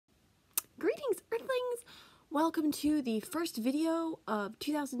Welcome to the first video of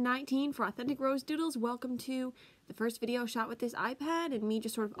 2019 for Authentic Rose Doodles. Welcome to the first video shot with this iPad and me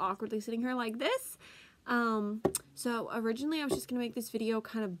just sort of awkwardly sitting here like this. So originally I was just going to make this video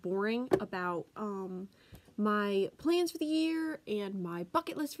kind of boring about my plans for the year and my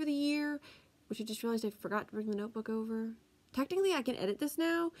bucket list for the year, which I just realized I forgot to bring the notebook over. Technically I can edit this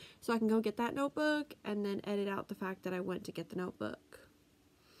now, so I can go get that notebook and then edit out the fact that I went to get the notebook.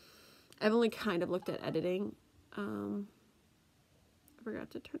 I've only kind of looked at editing. I forgot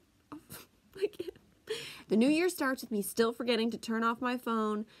to turn off again. The new year starts with me still forgetting to turn off my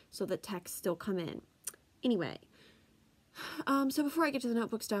phone so that texts still come in. Anyway, so before I get to the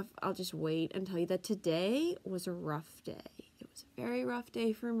notebook stuff, I'll just wait and tell you that today was a rough day. It was a very rough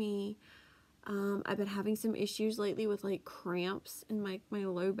day for me. I've been having some issues lately with like cramps in my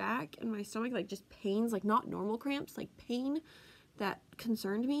low back and my stomach, like just pains, like not normal cramps, like pain that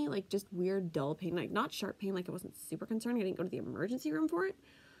concerned me, like just weird dull pain, like not sharp pain, like it wasn't super concerning. I didn't go to the emergency room for it.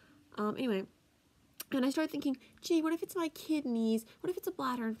 Anyway, and I started thinking, gee, what if it's my kidneys? What if it's a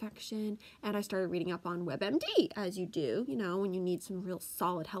bladder infection? And I started reading up on WebMD, as you do, you know, when you need some real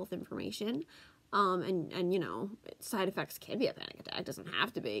solid health information. And you know, side effects can be a panic attack, doesn't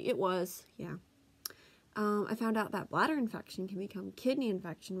have to be. It was, yeah. I found out that bladder infection can become kidney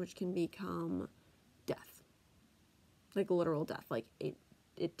infection, which can become death. Like literal death. Like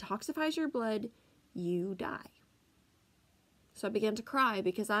it toxifies your blood, you die. So I began to cry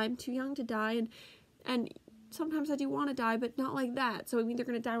because I'm too young to die, and sometimes I do want to die, but not like that. So I'm either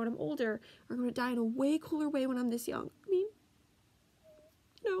going to die when I'm older, or I'm going to die in a way cooler way when I'm this young. I mean,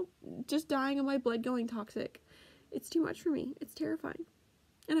 you know, just dying of my blood going toxic. It's too much for me. It's terrifying.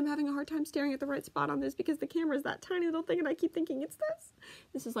 And I'm having a hard time staring at the right spot on this because the camera is that tiny little thing and I keep thinking it's this.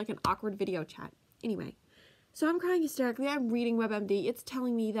 This is like an awkward video chat. Anyway. So I'm crying hysterically. I'm reading WebMD. It's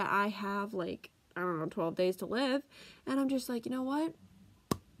telling me that I have like, I don't know, 12 days to live. And I'm just like, you know what?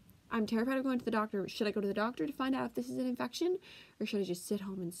 I'm terrified of going to the doctor. Should I go to the doctor to find out if this is an infection? Or should I just sit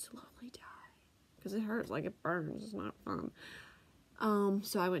home and slowly die? Because it hurts, like it burns. It's not fun.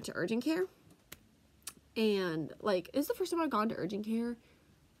 So I went to urgent care. And like, it's the first time I've gone to urgent care,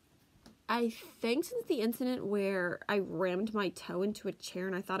 I think, since the incident where I rammed my toe into a chair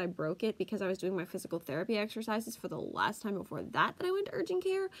and I thought I broke it because I was doing my physical therapy exercises for the last time before that I went to urgent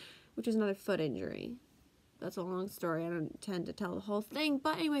care, which was another foot injury. That's a long story. I don't intend to tell the whole thing.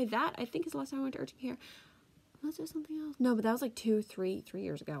 But anyway, that I think is the last time I went to urgent care. Was there something else? No, but that was like 3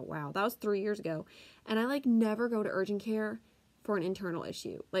 years ago. Wow, that was 3 years ago. And I like never go to urgent care for an internal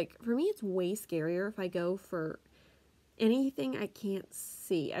issue. Like for me, it's way scarier if I go for anything I can't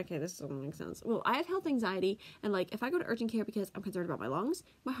see. Okay, this doesn't make sense. Well, I have health anxiety, and like if I go to urgent care because I'm concerned about my lungs,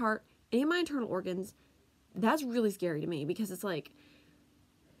 my heart, any of my internal organs, that's really scary to me because it's like,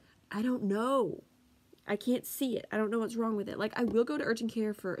 I don't know. I can't see it. I don't know what's wrong with it. Like I will go to urgent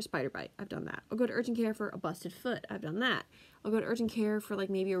care for a spider bite. I've done that. I'll go to urgent care for a busted foot. I've done that. I'll go to urgent care for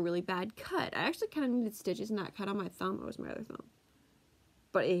like maybe a really bad cut. I actually kind of needed stitches in that cut on my thumb. It was my other thumb.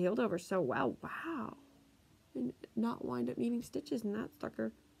 But it healed over so well. Wow. And not wind up needing stitches in that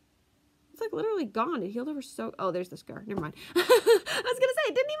sucker. It's like literally gone. It healed over so... Oh, there's the scar. Never mind. I was gonna say,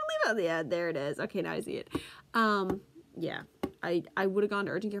 it didn't even leave out. Yeah, there it is. Okay, now I see it. Yeah. I would have gone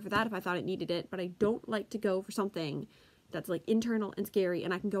to urgent care for that if I thought it needed it, but I don't like to go for something that's like internal and scary,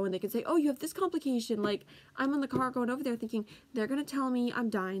 and I can go and they can say, oh, you have this complication. Like, I'm in the car going over there thinking, they're gonna tell me I'm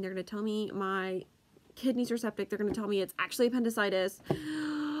dying. They're gonna tell me my kidneys are septic. They're gonna tell me it's actually appendicitis.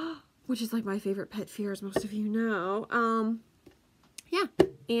 Which is like my favorite pet fear, as most of you know. Yeah,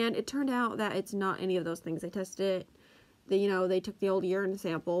 and it turned out that it's not any of those things. They tested it. They took the old urine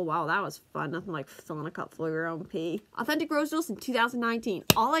sample. Wow, that was fun. Nothing like filling a cup full of your own pee. Authentic Rose Doodles in 2019.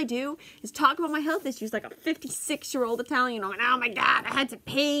 All I do is talk about my health issues like a 56-year-old Italian woman. Oh my God, I had to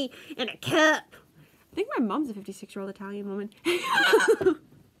pee in a cup. I think my mom's a 56-year-old Italian woman.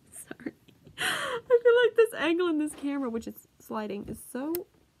 Sorry. I feel like this angle in this camera, which is sliding, is so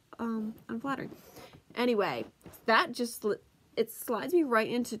unflattering. Anyway, that just, it slides me right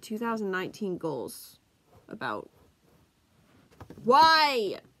into 2019 goals about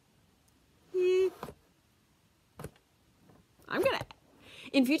why. I'm gonna,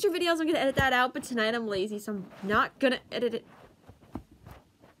 in future videos, I'm gonna edit that out, but tonight I'm lazy, so I'm not gonna edit it.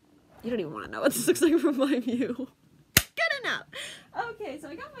 You don't even want to know what this looks like from my view. Good enough. Okay, so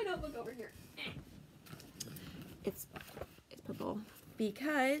I got my notebook over here. It's purple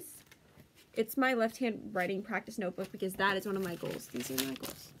because it's my left-hand writing practice notebook because that is one of my goals. These are my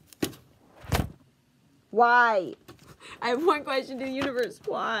goals. Why? I have one question to the universe.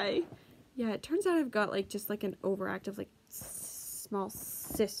 Why? Yeah, it turns out I've got like just like an overactive like small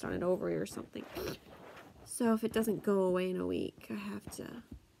cyst on an ovary or something. So if it doesn't go away in a week, I have to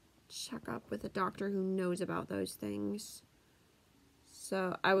check up with a doctor who knows about those things.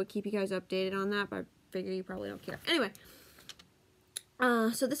 So I would keep you guys updated on that, but I figure you probably don't care. Anyway,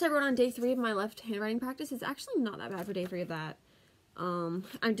 so this I wrote on day 3 of my left handwriting practice. It's actually not that bad for day 3 of that.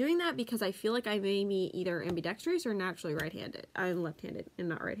 I'm doing that because I feel like I may be either ambidextrous or naturally right-handed. I'm left-handed and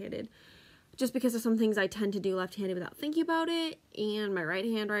not right-handed. Just because of some things I tend to do left-handed without thinking about it, and my right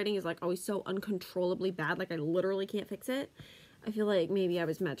handwriting is like always so uncontrollably bad, like I literally can't fix it. I feel like maybe I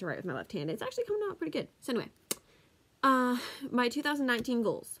was meant to write with my left hand. It's actually coming out pretty good. So anyway, my 2019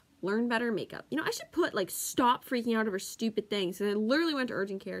 goals. Learn better makeup. You know, I should put like stop freaking out over stupid things. And I literally went to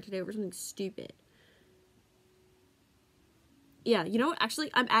urgent care today over something stupid. Yeah, you know what?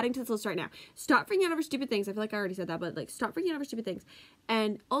 Actually, I'm adding to this list right now. Stop freaking out over stupid things. I feel like I already said that, but like stop freaking out over stupid things.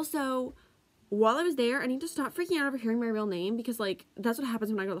 And also, while I was there, I need to stop freaking out over hearing my real name, because like that's what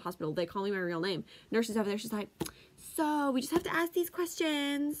happens when I go to the hospital. They call me my real name. Nurses over there, she's like, so we just have to ask these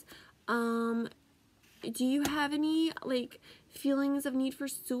questions. Do you have any like feelings of need for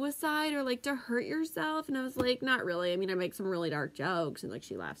suicide or like to hurt yourself? And I was like, not really. I mean, I make some really dark jokes. And like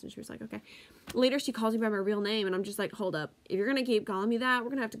she laughs and she was like, okay. Later she calls me by my real name and I'm just like, hold up. If you're gonna keep calling me that, we're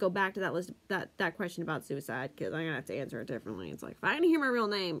gonna have to go back to that list, that question about suicide, because I'm gonna have to answer it differently. It's like, if I didn't hear my real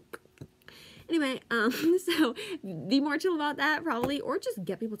name. Anyway, so be more chill about that probably, or just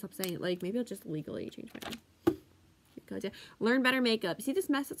get people to stop saying it. Like maybe I'll just legally change my name. Good idea. Learn better makeup. You see this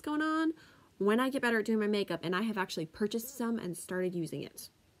mess that's going on? When I get better at doing my makeup, and I have actually purchased some and started using it.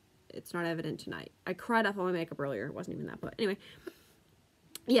 It's not evident tonight. I cried off all my makeup earlier. It wasn't even that, but anyway.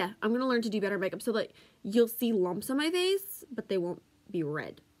 Yeah, I'm going to learn to do better makeup. So, like, you'll see lumps on my face, but they won't be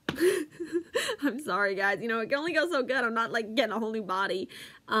red. I'm sorry, guys. You know, it can only go so good. I'm not, like, getting a whole new body.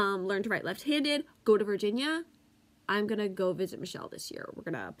 Learn to write left-handed. Go to Virginia. I'm going to go visit Michelle this year.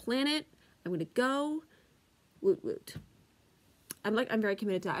 We're going to plan it. I'm going to go. Woot woot. I'm very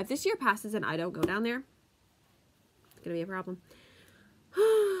committed to that. If this year passes and I don't go down there, it's going to be a problem.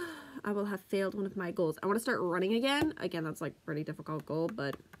 I will have failed one of my goals. I want to start running again. Again, that's like a pretty difficult goal,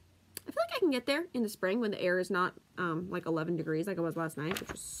 but I feel like I can get there in the spring when the air is not like 11 degrees like it was last night,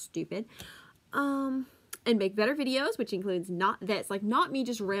 which was stupid. And make better videos, which includes not this, like not me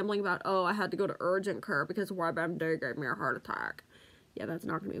just rambling about, oh, I had to go to urgent care because day gave me a heart attack. Yeah, that's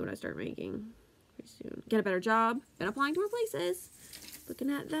not going to be what I start making pretty soon. Get a better job. Been applying to more places. Looking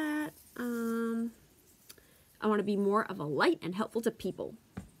at that. I want to be more of a light and helpful to people.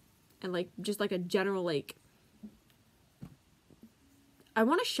 And like, just like a general, like, I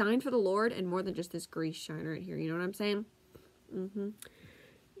want to shine for the Lord and more than just this grease shine right here. You know what I'm saying?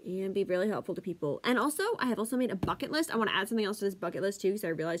 And be really helpful to people. And also, I have also made a bucket list. I want to add something else to this bucket list too, because I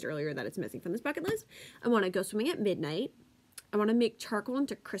realized earlier that it's missing from this bucket list. I want to go swimming at midnight. I want to make charcoal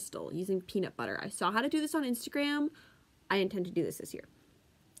into crystal using peanut butter. I saw how to do this on Instagram. I intend to do this year.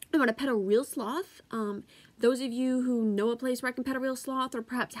 I want to pet a real sloth. Those of you who know a place where I can pet a real sloth, or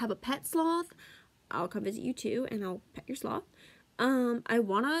perhaps have a pet sloth, I'll come visit you too, and I'll pet your sloth. I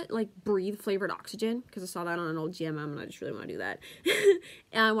want to, like, breathe flavored oxygen, because I saw that on an old GMM, and I just really want to do that.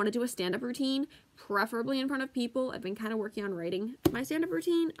 And I want to do a stand-up routine, preferably in front of people. I've been kind of working on writing my stand-up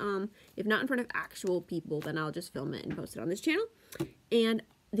routine. If not in front of actual people, then I'll just film it and post it on this channel. And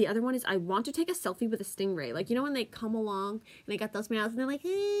the other one is I want to take a selfie with a stingray. Like, you know when they come along and they got those mouths and they're like,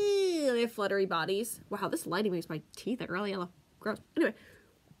 they have fluttery bodies. Wow, this lighting makes my teeth like really yellow. Gross. Anyway,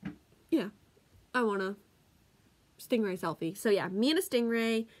 yeah, I want a stingray selfie. So yeah, me and a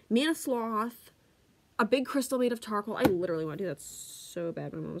stingray, me and a sloth, a big crystal made of charcoal. I literally want to do that so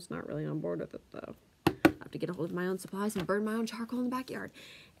bad. My mom's not really on board with it though. I have to get a hold of my own supplies and burn my own charcoal in the backyard.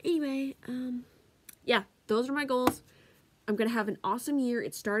 Anyway, yeah, those are my goals. I'm going to have an awesome year.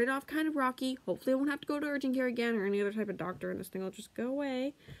 It started off kind of rocky. Hopefully I won't have to go to urgent care again or any other type of doctor, and this thing will just go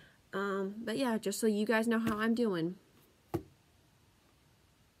away. But yeah, just so you guys know how I'm doing.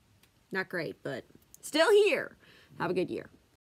 Not great, but still here. Have a good year.